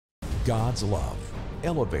God's love,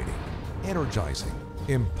 elevating, energizing,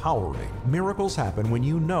 empowering. Miracles happen when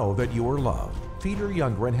you know that you are loved. Peter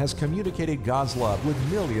Youngren has communicated God's love with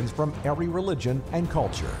millions from every religion and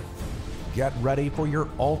culture. Get ready for your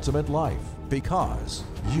ultimate life because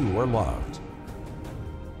you are loved.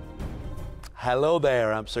 Hello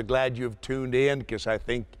there. I'm so glad you've tuned in because I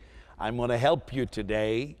think I'm going to help you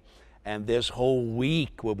today. And this whole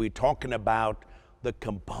week we'll be talking about the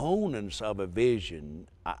components of a vision.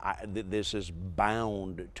 This is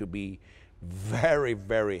bound to be very,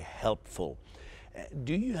 very helpful.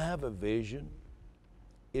 Do you have a vision?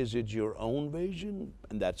 Is it your own vision?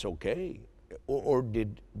 And that's okay. Or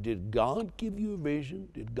did God give you a vision?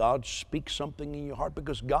 Did God speak something in your heart?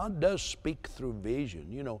 Because God does speak through vision.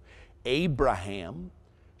 You know, Abraham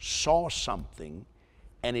saw something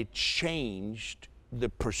and it changed the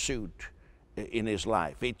pursuit in his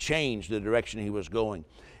life. It changed the direction he was going.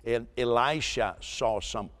 And Elisha saw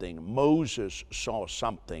something. Moses saw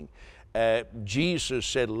something. Jesus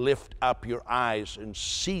said, lift up your eyes and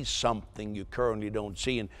see something you currently don't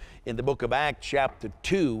see. And in the book of Acts chapter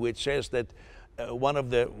 2, it says that one of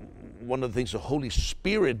the things the Holy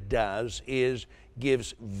Spirit does is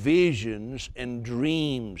gives visions and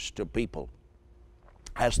dreams to people.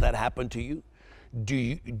 Has that happened to you? Do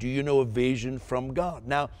you know a vision from God?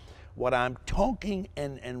 Now, what I'm talking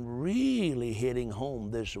and really hitting home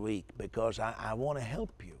this week, because I want to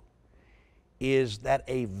help you, is that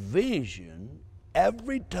a vision,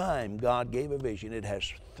 every time God gave a vision, it has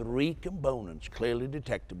three components clearly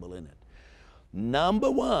detectable in it. Number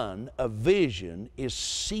one, a vision is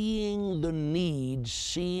seeing the need,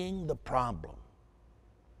 seeing the problem.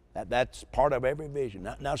 That's part of every vision.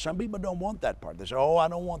 Now, some people don't want that part. They say, oh, I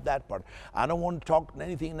don't want that part. I don't want to talk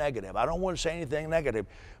anything negative. I don't want to say anything negative.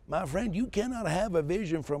 My friend, you cannot have a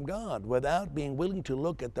vision from God without being willing to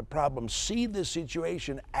look at the problem, see the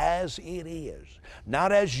situation as it is,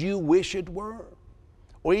 not as you wish it were,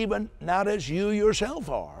 or even not as you yourself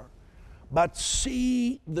are, but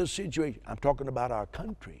see the situation. I'm talking about our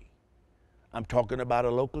country. I'm talking about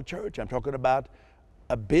a local church. I'm talking about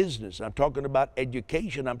a business. I'm talking about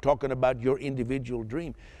education. I'm talking about your individual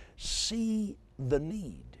dream. See the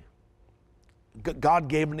need. God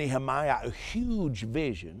gave Nehemiah a huge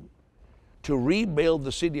vision to rebuild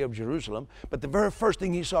the city of Jerusalem, but the very first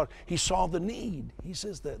thing he saw the need. He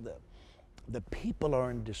says that the people are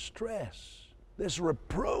in distress. There's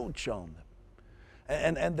reproach on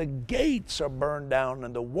them. And the gates are burned down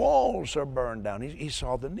and the walls are burned down. He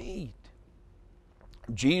saw the need.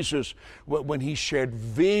 Jesus, when he shared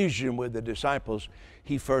vision with the disciples,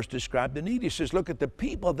 he first described the need. He says, look at the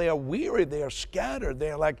people. They are weary. They are scattered. They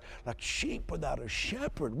are like sheep without a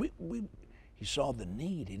shepherd. He saw the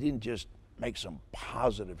need. He didn't just make some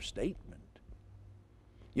positive statement.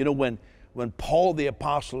 You know, when Paul the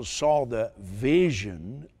apostle saw the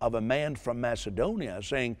vision of a man from Macedonia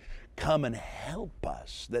saying, come and help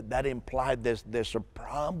us, that implied there's a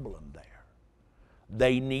problem there.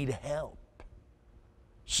 They need help.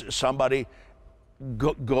 Somebody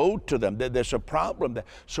go to them. There's a problem there.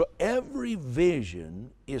 So every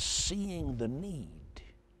vision is seeing the need.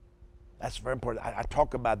 That's very important. I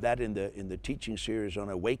talk about that in the teaching series on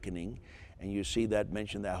awakening, and you see that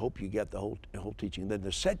mentioned there. I hope you get the whole teaching. Then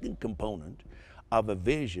the second component of a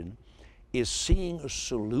vision is seeing a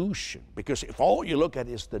solution. Because if all you look at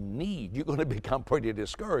is the need, you're going to become pretty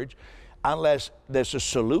discouraged unless there's a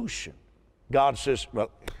solution. God says,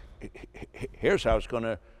 well, here's how it's going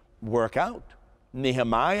to work out.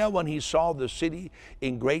 Nehemiah, when he saw the city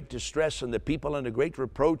in great distress and the people under great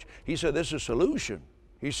reproach, he said, this is a solution.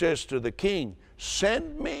 He says to the king,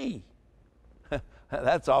 send me.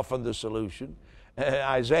 That's often the solution.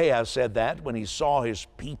 Isaiah said that when he saw his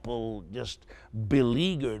people just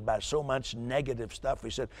beleaguered by so much negative stuff.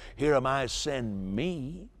 He said, here am I, send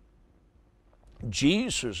me.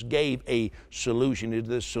 Jesus gave a solution.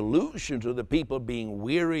 The solution to the people being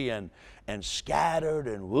weary and scattered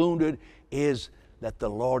and wounded is that the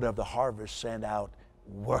Lord of the harvest send out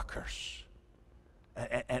workers.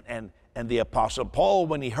 And the Apostle Paul,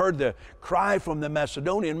 when he heard the cry from the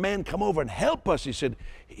Macedonian men, come over and help us, he said,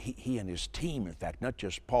 he and his team, in fact, not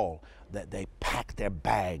just Paul, that they packed their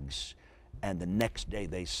bags and the next day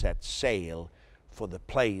they set sail for the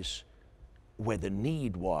place where the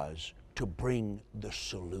need was, to bring the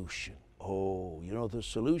solution. Oh, you know, the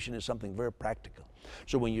solution is something very practical.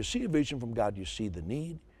 So when you see a vision from God, you see the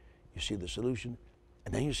need, you see the solution,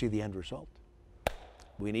 and then you see the end result.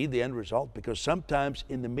 We need the end result because sometimes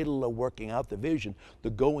in the middle of working out the vision, the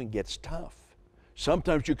going gets tough.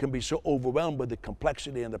 Sometimes you can be so overwhelmed with the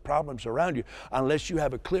complexity and the problems around you, unless you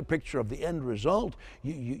have a clear picture of the end result,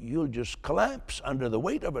 you'll just collapse under the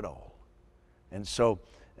weight of it all. And so,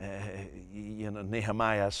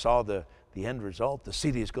 Nehemiah saw the end result. The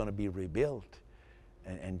city is going to be rebuilt.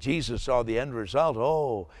 And Jesus saw the end result.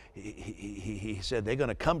 Oh, he said, they're going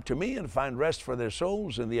to come to me and find rest for their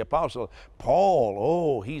souls. And the apostle Paul,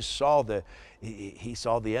 oh, he saw the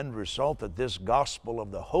end result, that this gospel of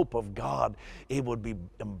the hope of God, it would be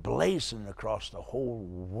emblazoned across the whole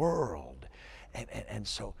world. And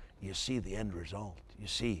so you see the end result. You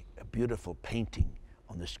see a beautiful painting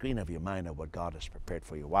on the screen of your mind of what God has prepared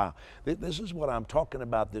for you. Wow. This is what I'm talking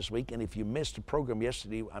about this week. And if you missed the program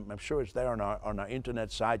yesterday, I'm sure it's there on our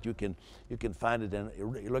internet site. You can find it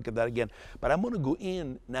and look at that again. But I'm going to go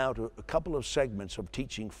in now to a couple of segments of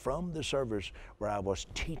teaching from the service where I was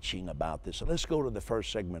teaching about this. So let's go to the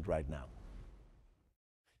first segment right now.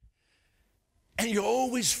 And you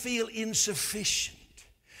always feel insufficient.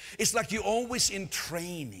 It's like you're always in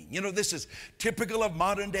training. You know, this is typical of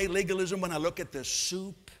modern day legalism. When I look at the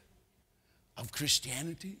soup of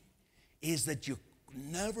Christianity, is that you're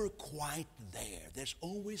never quite there. There's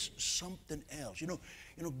always something else. You know,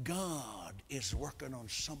 God is working on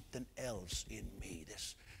something else in me.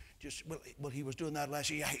 Well, he was doing that last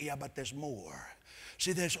year. Yeah, but there's more.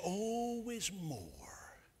 See, there's always more.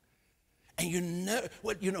 And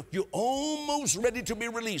you're almost ready to be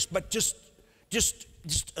released, but just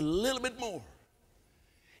a little bit more.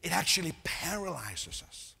 It actually paralyzes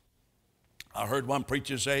us. I heard one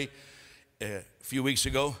preacher say a few weeks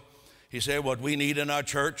ago, he said, what we need in our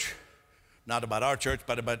church, not about our church,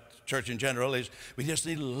 but about church in general, is we just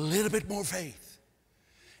need a little bit more faith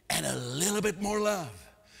and a little bit more love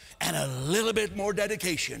and a little bit more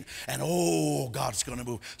dedication, and oh, God's going to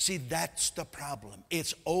move. See, that's the problem.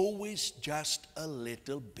 It's always just a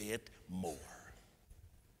little bit more.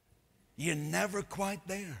 You're never quite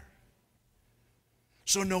there.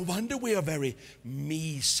 So no wonder we are very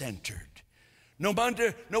me-centered. No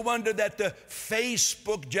wonder that the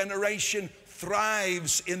Facebook generation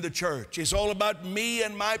thrives in the church. It's all about me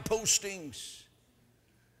and my postings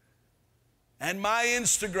and my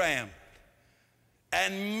Instagram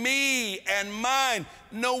and me and mine.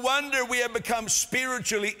 No wonder we have become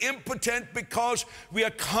spiritually impotent, because we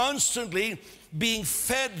are constantly being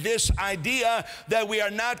fed this idea that we are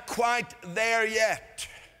not quite there yet.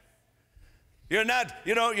 You're not,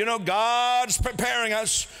 God's preparing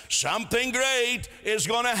us. Something great is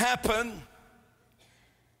going to happen.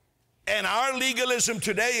 And our legalism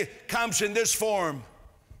today comes in this form.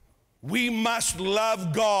 We must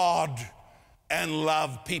love God and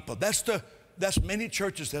love people. That's many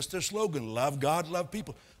churches, that's their slogan. Love God, love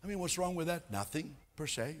people. I mean, what's wrong with that? Nothing per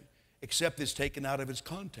se, except it's taken out of its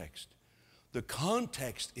context. The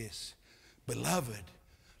context is, beloved,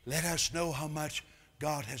 let us know how much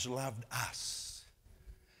God has loved us,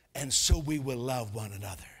 and so we will love one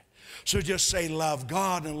another. So just say love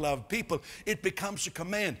God and love people. It becomes a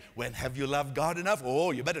command. When have you loved God enough?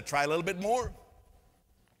 Oh, you better try a little bit more.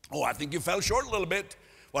 Oh, I think you fell short a little bit.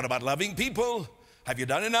 What about loving people? Have you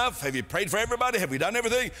done enough? Have you prayed for everybody? Have you done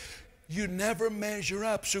everything? You never measure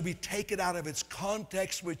up. So we take it out of its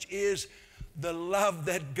context, which is the love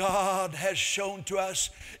that God has shown to us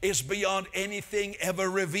is beyond anything ever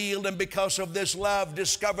revealed. And because of this love,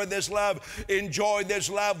 discover this love, enjoy this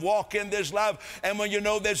love, walk in this love. And when you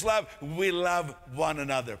know this love, we love one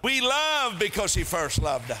another. We love because He first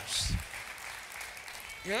loved us.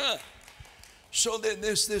 Yeah. So then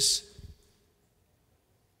there's this.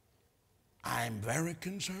 I'm very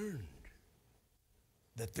concerned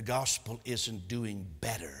that the gospel isn't doing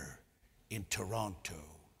better in Toronto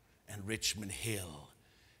and Richmond Hill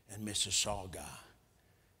and Mississauga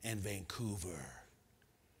and Vancouver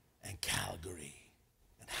and Calgary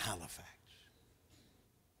and Halifax.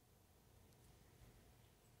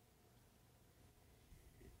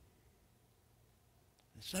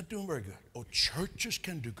 It's not doing very good. Oh, churches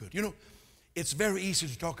can do good. You know, it's very easy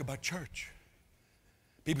to talk about church.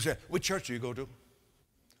 People say, which church do you go to?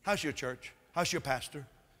 How's your church? How's your pastor?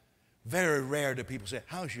 Very rare do people say,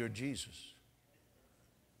 how's your Jesus?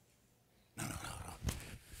 No.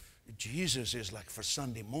 Jesus is like for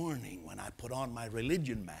Sunday morning when I put on my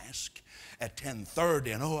religion mask at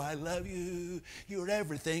 10:30 and, oh, I love you. You're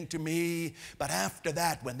everything to me. But after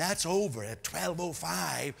that, when that's over at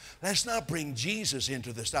 12:05, let's not bring Jesus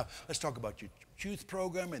into the stuff. Let's talk about your youth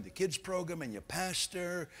program and the kids program and your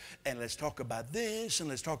pastor, and let's talk about this and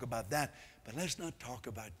let's talk about that. But let's not talk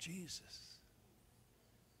about Jesus.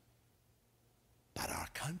 But our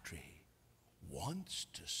country wants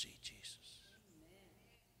to see Jesus.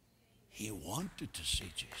 He wanted to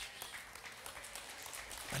see Jesus,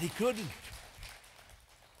 but he couldn't.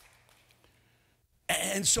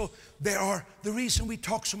 And so the reason we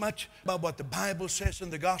talk so much about what the Bible says in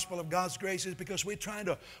the gospel of God's grace is because we're trying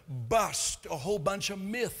to bust a whole bunch of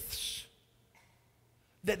myths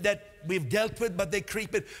that we've dealt with, but they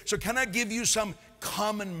creep in. So can I give you some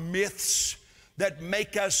common myths that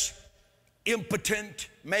make us impotent,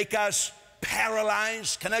 make us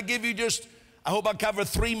paralyzed? Can I give you just, I hope I cover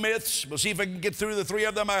 3 myths. We'll see if I can get through the 3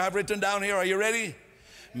 of them I have written down here. Are you ready?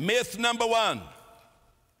 Myth number 1.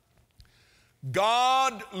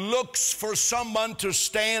 God looks for someone to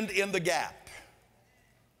stand in the gap.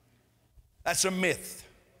 That's a myth.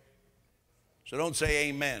 So don't say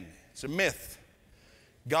amen. It's a myth.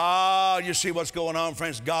 God, you see what's going on,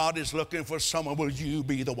 friends? God is looking for someone. Will you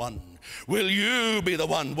be the one? Will you be the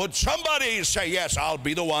one? Would somebody say, yes, I'll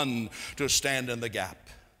be the one to stand in the gap?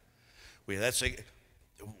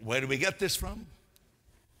 Where do we get this from?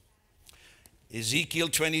 Ezekiel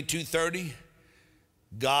 22:30.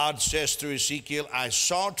 God says through Ezekiel, I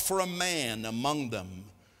sought for a man among them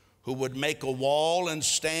who would make a wall and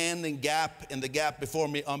stand in the gap before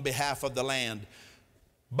me on behalf of the land.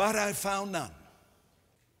 But I found none.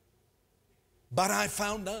 But I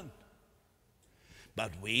found none.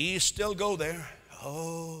 But we still go there.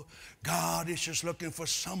 Oh, God is just looking for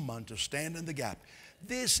someone to stand in the gap.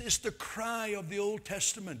 This is the cry of the Old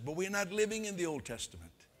Testament, but we're not living in the Old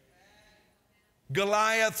Testament.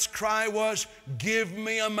 Goliath's cry was, give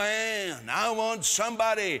me a man. I want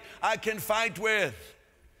somebody I can fight with.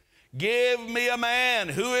 Give me a man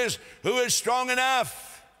who is strong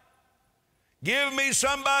enough. Give me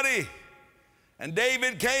somebody. And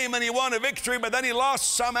David came and he won a victory, but then he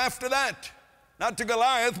lost some after that. Not to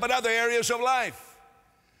Goliath, but other areas of life.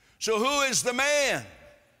 So who is the man?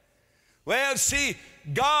 Well, see,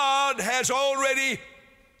 God has already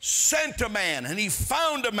sent a man, and he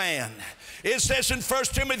found a man. It says in 1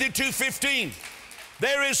 Timothy 2:15,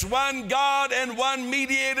 there is one God and one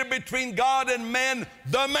mediator between God and men,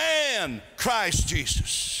 the man, Christ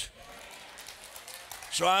Jesus.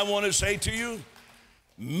 So I want to say to you,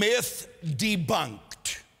 myth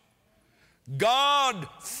debunked. God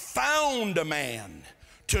found a man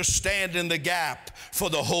to stand in the gap for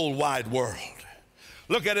the whole wide world.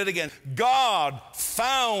 Look at it again. God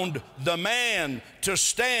found the man to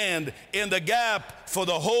stand in the gap for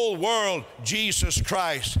the whole world, Jesus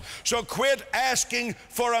Christ. So quit asking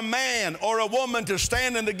for a man or a woman to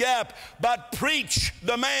stand in the gap, but preach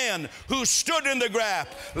the man who stood in the gap.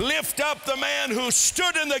 Lift up the man who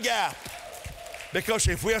stood in the gap. Because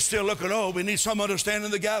if we're still looking, oh, we need someone to stand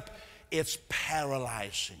in the gap, it's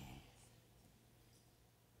paralyzing.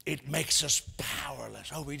 It makes us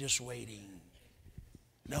powerless. Oh, we're just waiting.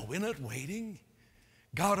 No, we're not waiting.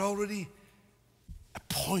 God already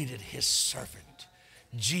appointed his servant,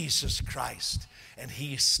 Jesus Christ, and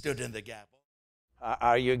he stood in the gap.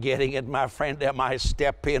 Are you getting it, my friend? Am I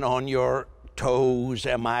stepping on your toes?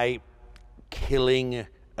 Am I killing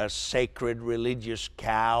a sacred religious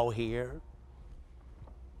cow here?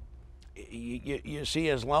 You see,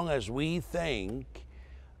 as long as we think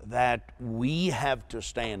that we have to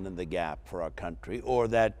stand in the gap for our country, or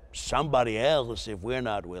that somebody else, if we're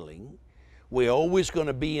not willing, we're always going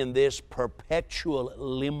to be in this perpetual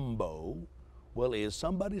limbo. Well, is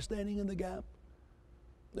somebody standing in the gap?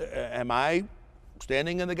 Am I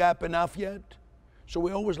standing in the gap enough yet? So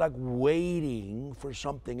we're always like waiting for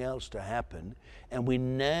something else to happen, and we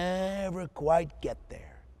never quite get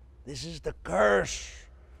there. This is the curse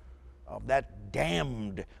of that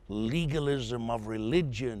damned legalism of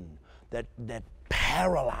religion that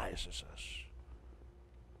paralyzes us,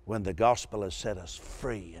 when the gospel has set us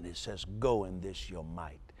free and it says, go in this your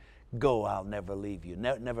might. Go, I'll never leave you,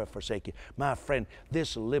 never forsake you. My friend,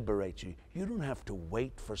 this liberates you. You don't have to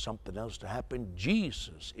wait for something else to happen.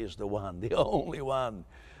 Jesus is the one, the only one,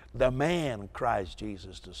 the man, Christ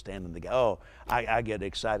Jesus, to stand in the gap. Oh, I get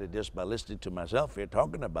excited just by listening to myself here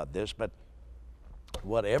talking about this, but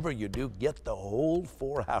whatever you do, get the whole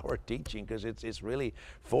 4-hour teaching, because it's really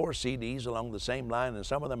 4 CDs along the same line, and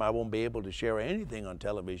some of them I won't be able to share anything on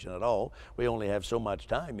television at all. We only have so much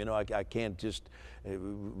time. You know, I can't just,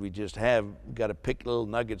 we just have got to pick little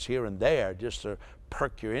nuggets here and there just to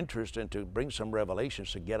perk your interest and to bring some revelation.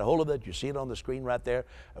 So get a hold of that. You see it on the screen right there.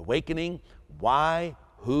 Awakening, why,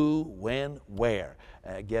 who, when, where.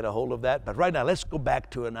 Get a hold of that. But right now, let's go back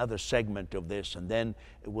to another segment of this, and then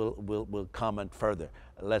we'll comment further.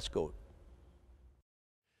 Let's go.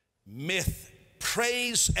 Myth: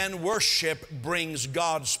 praise and worship brings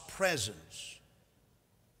God's presence.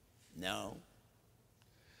 No.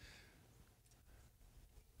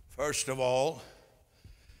 First of all,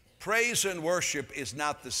 praise and worship is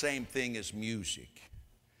not the same thing as music.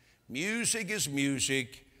 Music is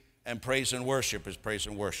music, and praise and worship is praise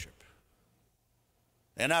and worship.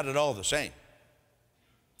 They're not at all the same.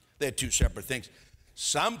 They're two separate things.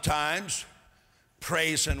 Sometimes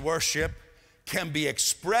praise and worship can be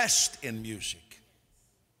expressed in music.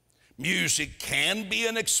 Music can be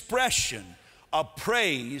an expression of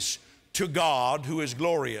praise to God who is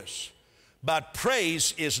glorious. But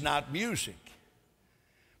praise is not music.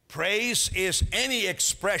 Praise is any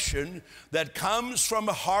expression that comes from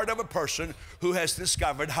the heart of a person who has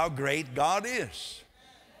discovered how great God is.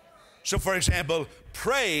 So, for example,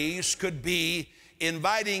 praise could be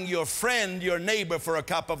inviting your friend, your neighbor for a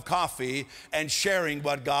cup of coffee and sharing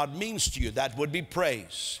what God means to you. That would be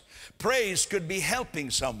praise. Praise could be helping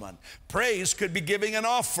someone. Praise could be giving an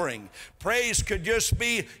offering. Praise could just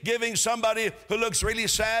be giving somebody who looks really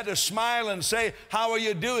sad a smile and say, how are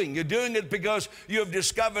you doing? You're doing it because you have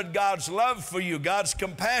discovered God's love for you, God's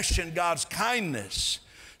compassion, God's kindness.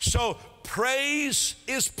 So praise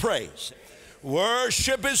is praise.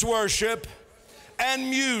 Worship is worship. And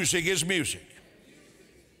music is music.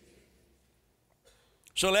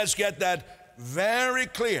 So let's get that very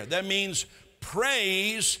clear. That means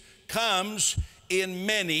praise comes in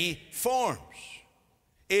many forms.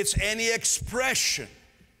 It's any expression.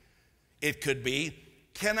 It could be,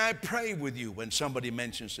 can I pray with you when somebody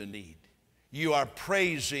mentions a need? You are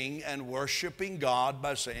praising and worshiping God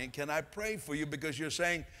by saying, can I pray for you? Because you're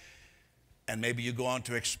saying, and maybe you go on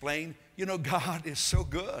to explain, you know, God is so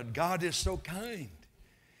good. God is so kind.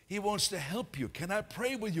 He wants to help you. Can I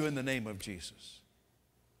pray with you in the name of Jesus?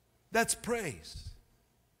 That's praise.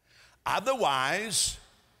 Otherwise,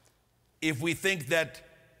 if we think that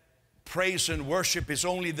praise and worship is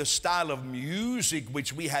only the style of music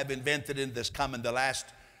which we have invented in this come in the last,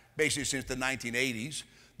 basically since the 1980s,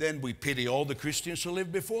 then we pity all the Christians who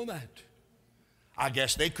lived before that. I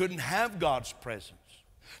guess they couldn't have God's presence.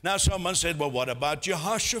 Now someone said, well, what about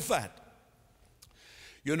Jehoshaphat?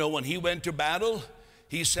 You know, when he went to battle,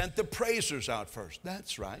 he sent the praisers out first.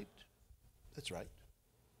 That's right. That's right.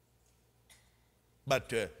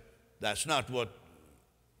 But that's not what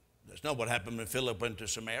happened when Philip went to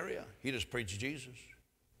Samaria. He just preached Jesus.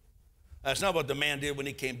 That's not what the man did when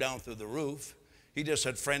he came down through the roof. He just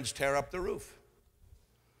had friends tear up the roof.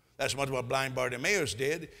 That's not what blind Bartimaeus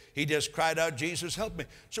did. He just cried out, Jesus, help me.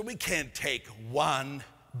 So we can't take one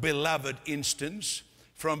beloved instance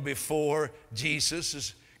from before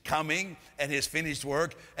Jesus' coming and his finished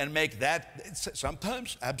work and make that.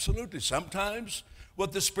 Sometimes, absolutely, sometimes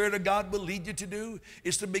what the Spirit of God will lead you to do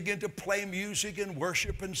is to begin to play music and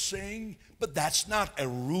worship and sing. But that's not a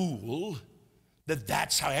rule that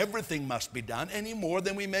that's how everything must be done, any more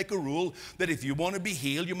than we make a rule that if you want to be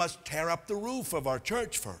healed, you must tear up the roof of our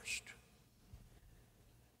church first.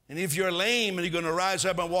 And if you're lame and you're going to rise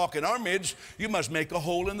up and walk in our midst, you must make a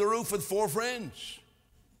hole in the roof with 4 friends.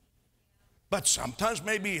 But sometimes,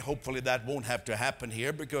 maybe, hopefully that won't have to happen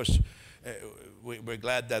here, because we're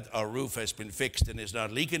glad that our roof has been fixed and is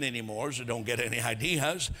not leaking anymore, so don't get any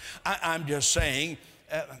ideas. I'm just saying,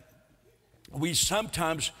 we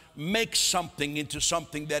sometimes make something into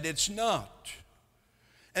something that it's not.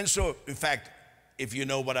 And so, in fact, if you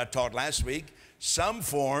know what I taught last week, some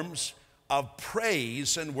forms of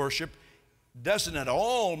praise and worship doesn't at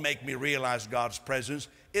all make me realize God's presence.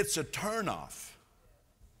 It's a turnoff.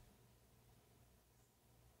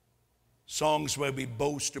 Songs where we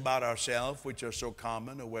boast about ourselves, which are so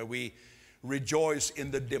common, or where we rejoice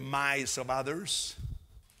in the demise of others,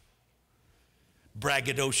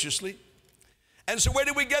 braggadociously. And so where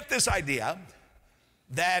do we get this idea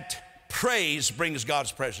that praise brings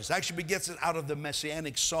God's presence? Actually, we get it out of the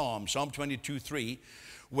Messianic Psalm, Psalm 22:3,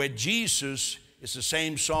 where Jesus, it's the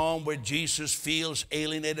same psalm where Jesus feels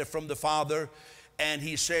alienated from the Father, and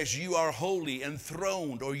he says, you are holy,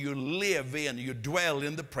 enthroned, or you live in, you dwell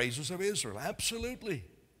in the praises of Israel. Absolutely.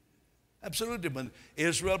 Absolutely. When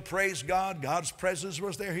Israel praised God, God's presence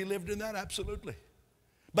was there. He lived in that. Absolutely.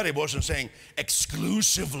 But he wasn't saying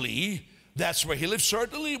exclusively that's where he lives.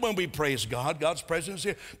 Certainly when we praise God, God's presence is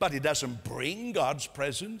here. But he doesn't bring God's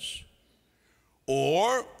presence.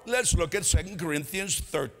 Or let's look at 2 Corinthians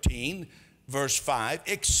 13, verse 5.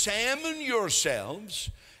 Examine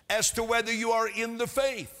yourselves as to whether you are in the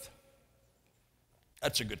faith.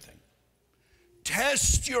 That's a good thing.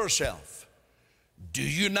 Test yourself. Do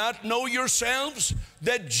you not know yourselves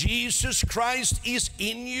that Jesus Christ is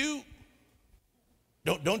in you?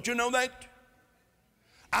 Don't you know that?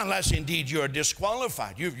 Unless indeed you are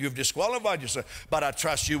disqualified. You've disqualified yourself. But I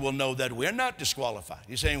trust you will know that we're not disqualified.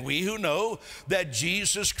 He's saying we who know that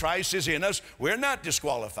Jesus Christ is in us, we're not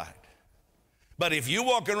disqualified. But if you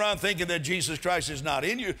walk around thinking that Jesus Christ is not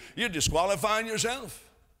in you, you're disqualifying yourself.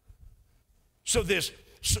 So this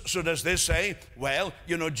So does this say, well,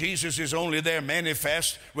 you know, Jesus is only there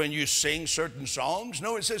manifest when you sing certain songs?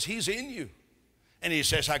 No, it says he's in you. And he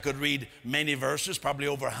says, I could read many verses, probably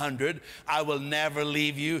over 100. I will never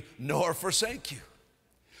leave you nor forsake you.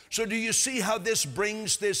 So do you see how this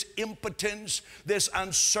brings this impotence, this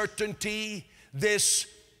uncertainty, this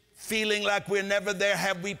feeling like we're never there?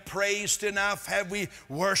 Have we praised enough? Have we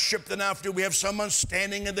worshiped enough? Do we have someone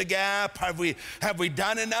standing in the gap? Have we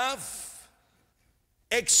done enough?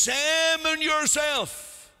 Examine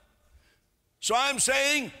yourself. So I'm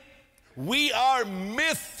saying we are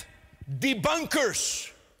myth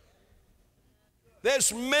debunkers.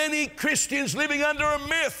 There's many Christians living under a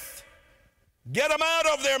myth. Get them out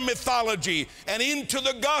of their mythology and into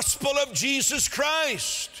the gospel of Jesus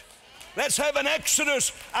Christ. Let's have an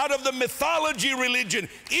exodus out of the mythology religion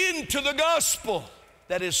into the gospel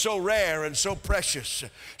that is so rare and so precious.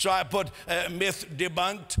 So I put myth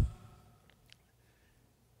debunked.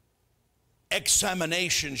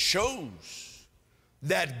 Examination shows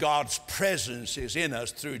that God's presence is in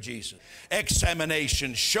us through Jesus.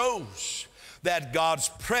 Examination shows that God's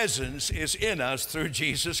presence is in us through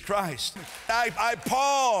Jesus Christ. I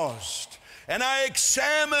paused and I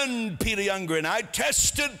examined Peter Youngren. I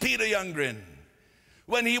tested Peter Youngren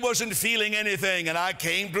when he wasn't feeling anything, and I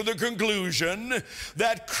came to the conclusion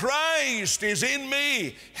that Christ is in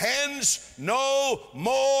me, hence no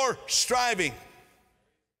more striving.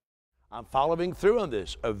 I'm following through on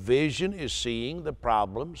this. A vision is seeing the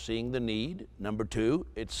problem, seeing the need. Number two,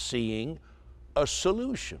 it's seeing a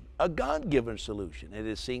solution, a God-given solution. It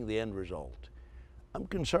is seeing the end result. I'm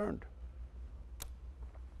concerned.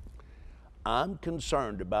 I'm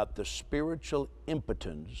concerned about the spiritual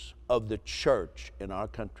impotence of the church in our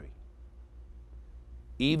country.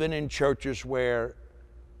 Even in churches where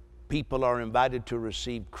people are invited to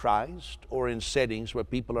receive Christ, or in settings where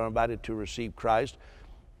people are invited to receive Christ,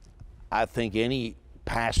 I think any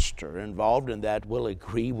pastor involved in that will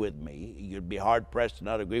agree with me. You'd be hard-pressed to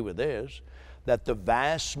not agree with this, that the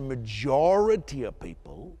vast majority of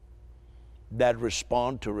people that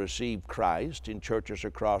respond to receive Christ in churches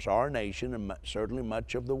across our nation and certainly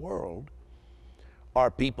much of the world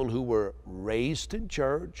are people who were raised in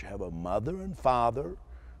church, have a mother and father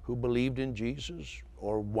who believed in Jesus,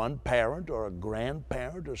 or one parent or a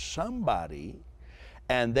grandparent or somebody,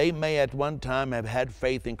 and they may at one time have had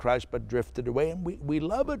faith in Christ but drifted away, and we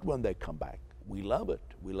love it when they come back. We love it.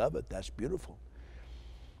 We love it. That's beautiful.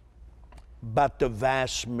 But the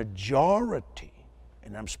vast majority,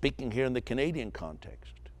 and I'm speaking here in the Canadian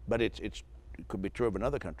context, but it could be true of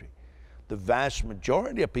another country, the vast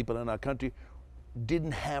majority of people in our country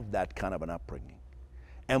didn't have that kind of an upbringing.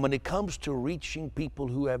 And when it comes to reaching people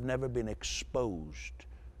who have never been exposed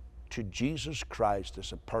to Jesus Christ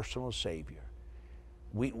as a personal Savior,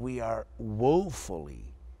 we are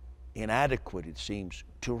woefully inadequate, it seems,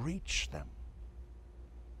 to reach them.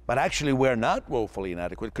 But actually we're not woefully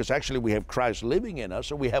inadequate, because actually we have Christ living in us,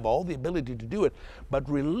 so we have all the ability to do it. But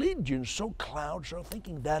religion so clouds our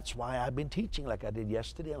thinking. That's why I've been teaching like I did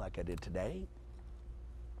yesterday and like I did today,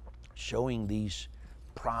 showing these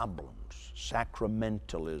problems: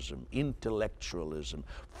 sacramentalism, intellectualism,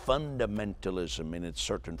 fundamentalism in its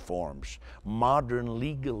certain forms, modern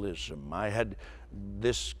legalism. I had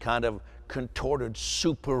this kind of contorted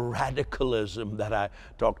super radicalism that I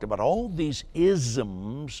talked about. All these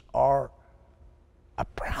isms are a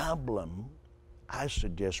problem I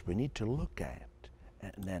suggest we need to look at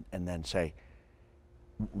and then say,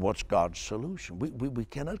 what's God's solution? We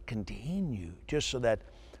cannot continue just so that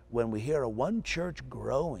when we hear of one church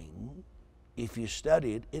growing, if you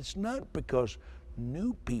study it, it's not because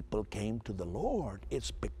new people came to the Lord,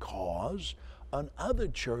 it's because another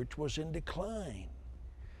church was in decline.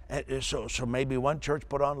 And so maybe one church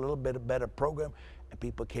put on a little bit of better program and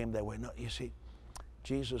people came that way. No, you see,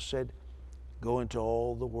 Jesus said, go into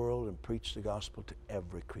all the world and preach the gospel to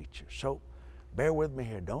every creature. So bear with me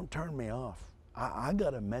here. Don't turn me off. I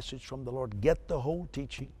got a message from the Lord. Get the whole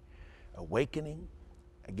teaching. Awakening.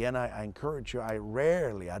 Again, I encourage you. I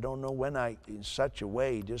don't know when in such a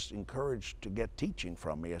way, just encourage to get teaching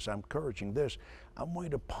from me as I'm encouraging this. I'm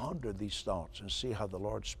going to ponder these thoughts and see how the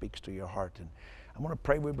Lord speaks to your heart. And I'm going to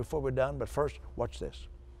pray with you before we're done, but first, watch this.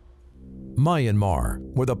 Myanmar,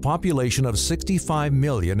 with a population of 65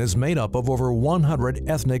 million, is made up of over 100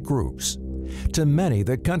 ethnic groups. To many,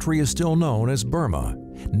 the country is still known as Burma,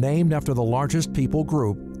 named after the largest people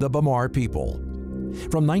group, the Bamar people.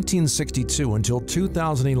 From 1962 until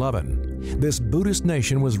 2011, this Buddhist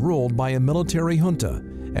nation was ruled by a military junta,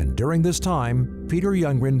 and during this time, Peter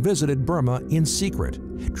Youngren visited Burma in secret,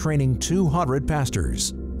 training 200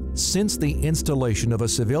 pastors. Since the installation of a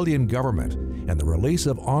civilian government and the release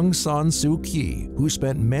of Aung San Suu Kyi, who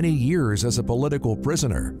spent many years as a political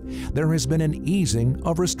prisoner, there has been an easing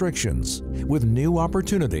of restrictions, with new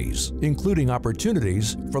opportunities, including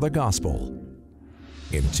opportunities for the gospel.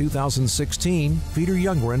 In 2016, Peter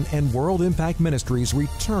Youngren and World Impact Ministries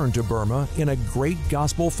returned to Burma in a great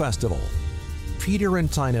gospel festival. Peter and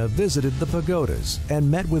Tina visited the pagodas and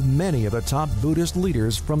met with many of the top Buddhist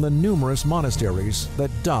leaders from the numerous monasteries that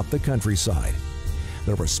dot the countryside.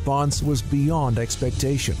 The response was beyond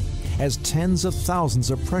expectation, as tens of thousands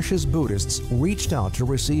of precious Buddhists reached out to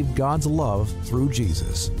receive God's love through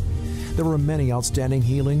Jesus. There were many outstanding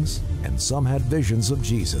healings, and some had visions of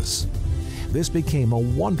Jesus. This became a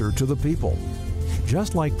wonder to the people.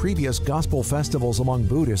 Just like previous gospel festivals among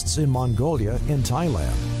Buddhists in Mongolia and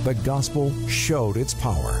Thailand, the gospel showed its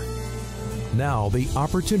power. Now the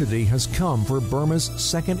opportunity has come for Burma's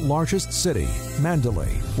second largest city,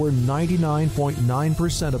 Mandalay, where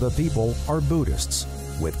 99.9% of the people are Buddhists.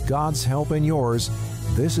 With God's help and yours,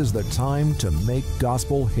 this is the time to make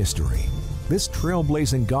gospel history. This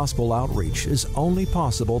trailblazing gospel outreach is only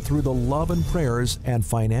possible through the love and prayers and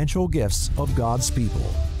financial gifts of God's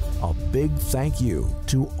people. A big thank you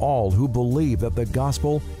to all who believe that the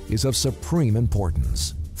gospel is of supreme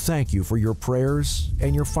importance. Thank you for your prayers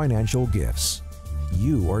and your financial gifts.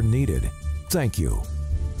 You are needed. Thank you.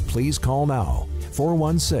 Please call now,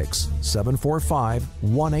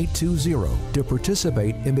 416-745-1820, to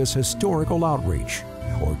participate in this historical outreach,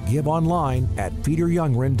 or give online at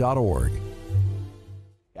peteryoungren.org.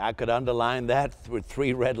 I could underline that with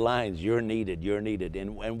 3 red lines. You're needed, you're needed.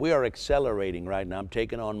 And we are accelerating right now. I'm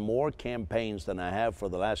taking on more campaigns than I have for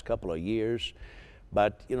the last couple of years.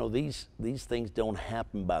 But, you know, these things don't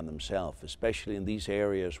happen by themselves, especially in these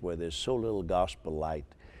areas where there's so little gospel light.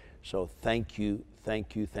 So thank you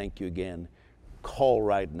again. Call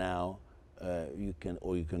right now. You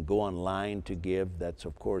can go online to give. That's,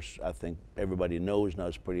 of course, I think everybody knows now.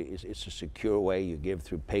 It's a secure way. You give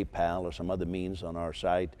through PayPal or some other means on our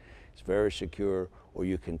site. It's very secure. Or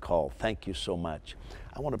you can call. Thank you so much.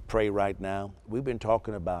 I want to pray right now. We've been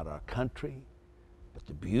talking about our country, but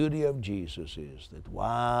the beauty of Jesus is that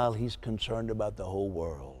while He's concerned about the whole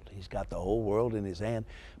world, He's got the whole world in His hand,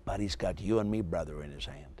 but He's got you and me, brother, in His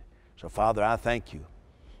hand. So, Father, I thank you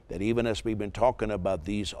that even as we've been talking about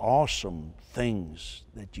these awesome things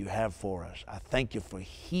that you have for us, I thank you for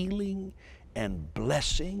healing and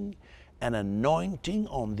blessing and anointing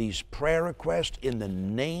on these prayer requests in the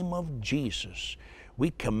name of Jesus.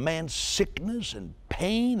 We command sickness and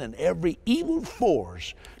pain and every evil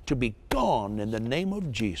force to be gone in the name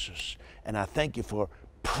of Jesus. And I thank you for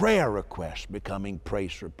prayer requests becoming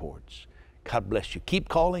praise reports. God bless you. Keep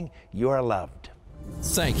calling. You are loved.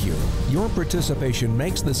 Thank you. Your participation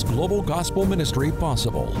makes this global gospel ministry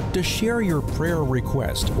possible. To share your prayer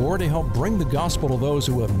request or to help bring the gospel to those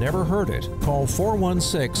who have never heard it, call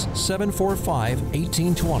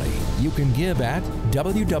 416-745-1820. You can give at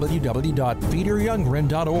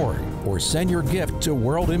www.peteryoungren.org or send your gift to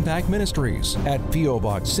World Impact Ministries at P.O.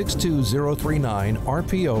 Box 62039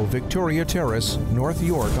 RPO Victoria Terrace, North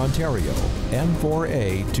York, Ontario,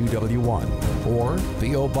 M4A2W1, or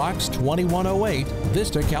P.O. Box 2108,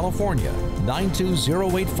 Vista, California,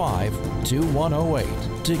 92085,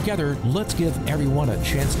 2108. Together, let's give everyone a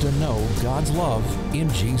chance to know God's love in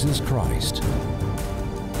Jesus Christ.